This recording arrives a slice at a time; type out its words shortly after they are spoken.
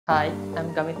Hi,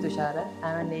 I'm Gamit Tushara.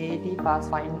 I'm an AAT pass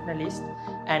finalist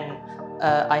and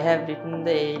I have written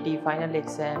the AAT final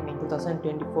exam in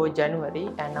 2024 January,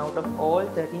 and out of all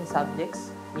 13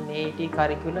 subjects in AAT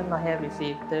curriculum I have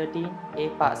received 13 A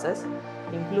passes,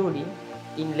 including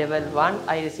in level 1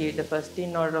 I received the first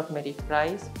in order of merit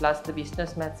prize plus the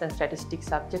business maths and statistics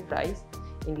subject prize.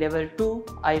 In level 2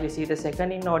 I received the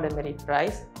second in order merit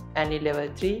prize, and in level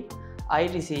 3 I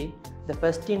received the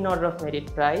first in order of merit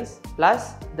prize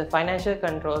plus the financial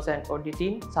controls and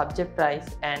auditing subject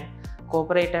prize and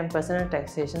corporate and personal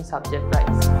taxation subject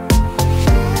prize.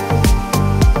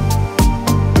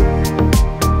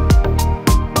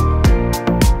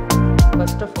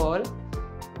 First of all,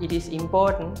 it is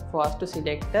important for us to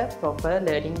select a proper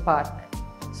learning partner.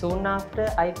 Soon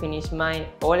after I finished my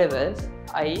O-levels,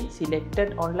 I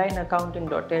selected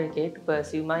onlineaccounting.lk to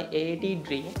pursue my AAT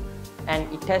dream,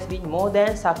 and it has been more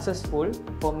than successful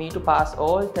for me to pass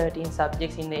all 13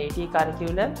 subjects in the AAT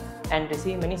curriculum and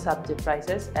receive many subject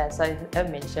prizes, as I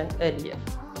have mentioned earlier.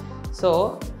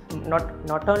 So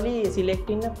not only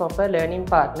selecting a proper learning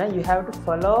partner, you have to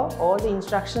follow all the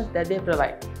instructions that they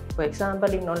provide. For example,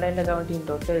 in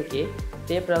onlineaccounting.lk,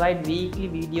 they provide weekly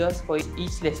videos for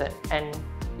each lesson, and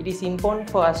it is important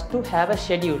for us to have a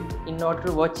schedule in order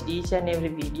to watch each and every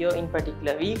video in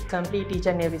particular week, complete each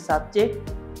and every subject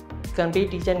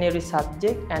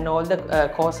and all the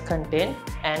course content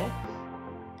and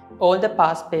all the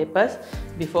past papers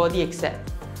before the exam.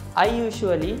 I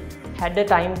usually had a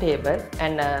timetable,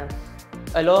 and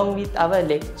along with our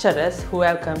lecturers who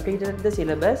have completed the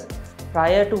syllabus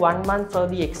prior to 1 month for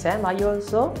the exam, I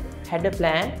also had a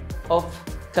plan of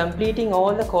completing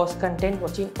all the course content,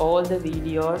 watching all the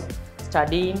videos,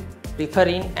 studying,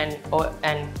 referring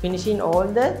and finishing all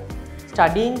the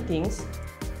studying things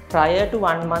prior to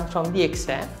 1 month from the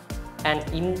exam. And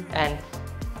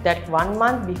that 1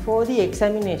 month before the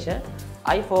examination,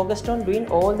 I focused on doing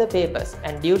all the papers,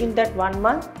 and during that 1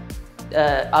 month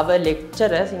our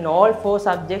lecturers in all 4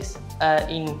 subjects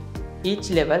in each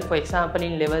level, for example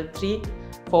in level 3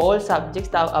 for all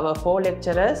subjects, our 4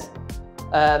 lecturers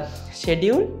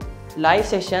schedule live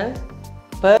sessions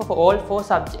for all 4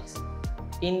 subjects.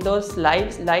 In those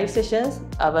live sessions,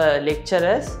 our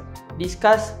lecturers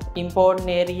discuss important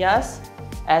areas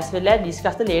as well as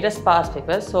discuss the latest past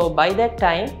papers. So by that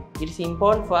time, it is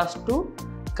important for us to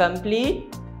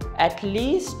complete at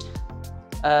least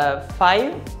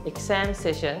 5 exam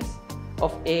sessions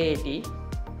of AAT,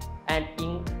 and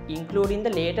including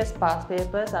the latest past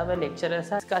papers our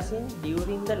lecturers are discussing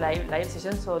during the live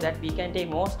session, so that we can take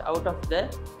most out of the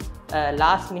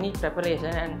last minute preparation.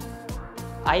 And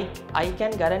I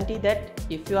can guarantee that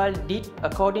if you all did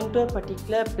according to a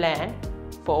particular plan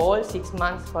for all 6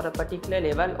 months for a particular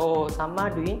level, or some are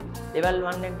doing level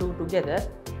 1 and 2 together,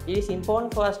 it is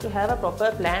important for us to have a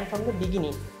proper plan from the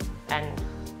beginning. And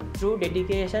through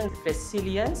dedication,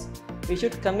 resilience, we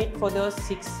should commit for those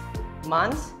 6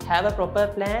 months, have a proper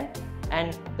plan,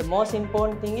 and the most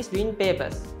important thing is doing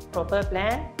papers, proper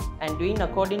plan, and doing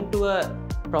according to a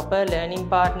proper learning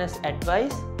partner's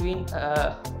advice, doing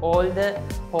all the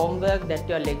homework that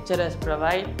your lecturers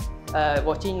provide,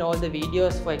 watching all the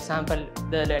videos. For example,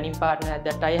 the learning partner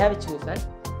that I have chosen,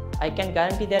 I can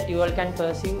guarantee that you all can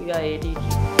pursue your AAT dream.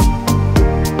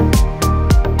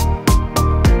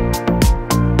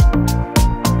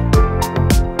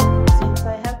 Since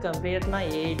I have completed my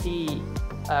AAT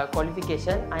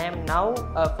qualification, I am now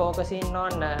focusing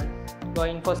on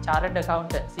going for chartered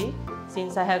accountancy.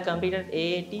 Since I have completed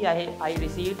AAT, I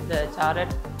received the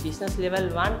chartered business level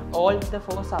 1, all the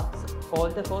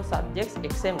four subjects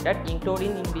exempted,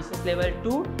 including in business level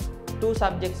 2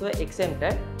 subjects were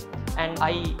exempted, and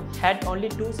I had only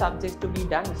 2 subjects to be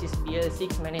done, which is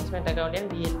BL6 Management Accounting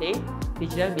and BL8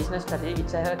 Digital Business Strategy,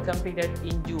 which I have completed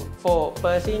in June. For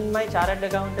pursuing my chartered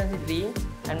accountancy dream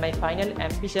and my final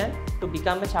ambition to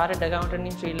become a chartered accountant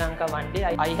in Sri Lanka one day,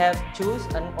 I have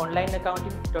chosen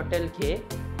onlineaccounting.lk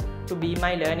to be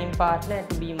my learning partner,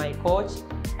 to be my coach,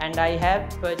 and I have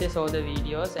purchased all the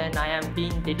videos, and I am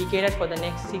being dedicated for the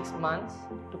next 6 months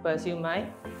to pursue my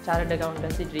chartered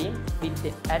accountancy dream.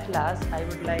 At last, I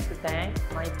would like to thank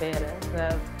my parents who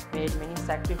have made many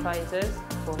sacrifices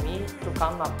for me to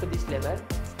come up to this level,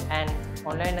 and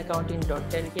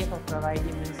onlineaccounting.lk for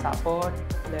providing me support,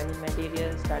 learning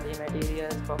materials, study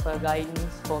materials, proper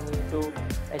guidance for me to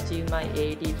achieve my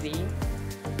AAT dream,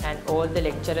 and all the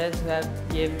lecturers who have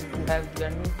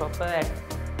given me proper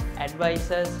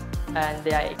advices and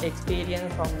their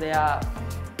experience from their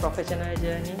professional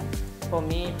journey for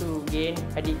me to gain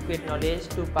adequate knowledge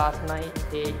to pass my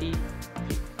AAT.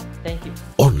 Thank you.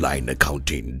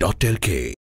 onlineaccounting.lk